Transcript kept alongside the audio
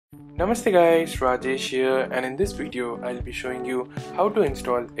Namaste guys, Rajesh here, and in this video I'll be showing you how to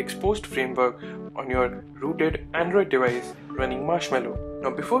install Xposed framework on your rooted Android device running Marshmallow. Now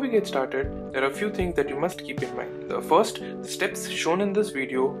before we get started, there are a few things that you must keep in mind. The first, the steps shown in this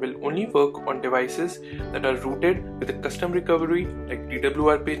video will only work on devices that are rooted with a custom recovery like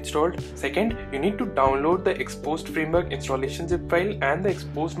DWRP installed. Second, you need to download the Xposed framework installation zip file and the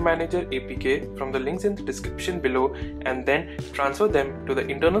Xposed Manager APK from the links in the description below and then transfer them to the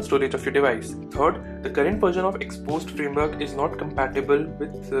internal storage of your device. Third, the current version of Xposed framework is not compatible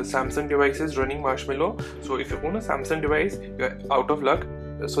with Samsung devices running Marshmallow. So if you own a Samsung device, you're out of luck.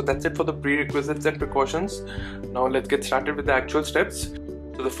 So that's it for the prerequisites and precautions. Now let's get started with the actual steps.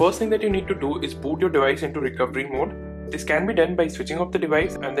 So the first thing that you need to do is boot your device into recovery mode. This can be done by switching off the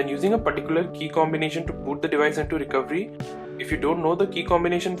device and then using a particular key combination to boot the device into recovery. If you don't know the key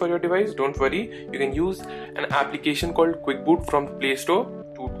combination for your device, don't worry. You can use an application called Quick Boot from the Play Store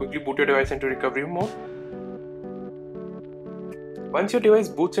to quickly boot your device into recovery mode. Once your device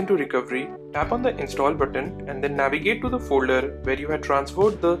boots into recovery, tap on the install button and then navigate to the folder where you had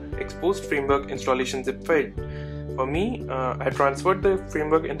transferred the Xposed framework installation zip file. For me, I transferred the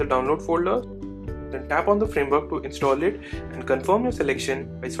framework in the download folder. Then tap on the framework to install it and confirm your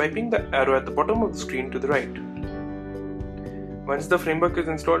selection by swiping the arrow at the bottom of the screen to the right. Once the framework is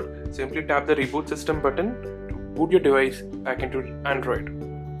installed, simply tap the reboot system button to boot your device back into Android.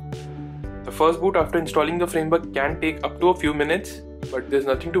 The first boot after installing the framework can take up to a few minutes, but there's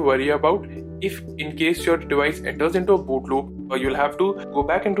nothing to worry about. If in case your device enters into a boot loop, you'll have to go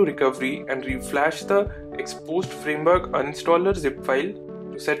back into recovery and reflash the Xposed framework uninstaller zip file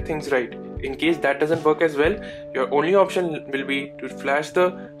to set things right. In case that doesn't work as well, your only option will be to flash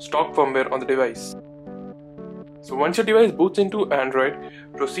the stock firmware on the device. So once your device boots into Android,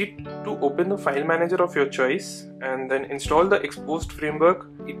 proceed to open the file manager of your choice and then install the Xposed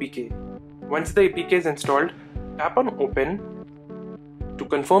framework APK. Once the APK is installed, tap on open. To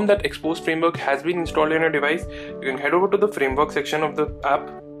confirm that Xposed framework has been installed on your device, you can head over to the framework section of the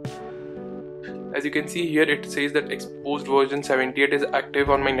app. As you can see here, it says that Xposed version 78 is active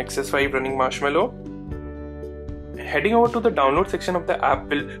on my Nexus 5 running Marshmallow. Heading over to the download section of the app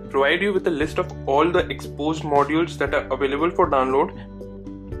will provide you with a list of all the Xposed modules that are available for download.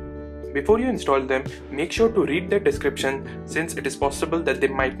 Before you install them, make sure to read their description since it is possible that they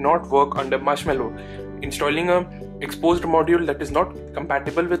might not work under Marshmallow. Installing a Xposed module that is not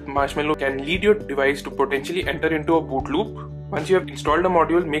compatible with Marshmallow can lead your device to potentially enter into a boot loop. Once you have installed a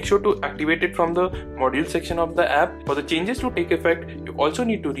module, make sure to activate it from the module section of the app. For the changes to take effect, you also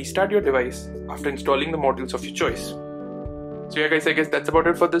need to restart your device after installing the modules of your choice. So yeah guys, I guess that's about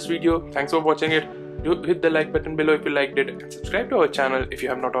it for this video. Thanks for watching it. Do hit the like button below if you liked it and subscribe to our channel if you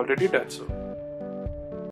have not already done so.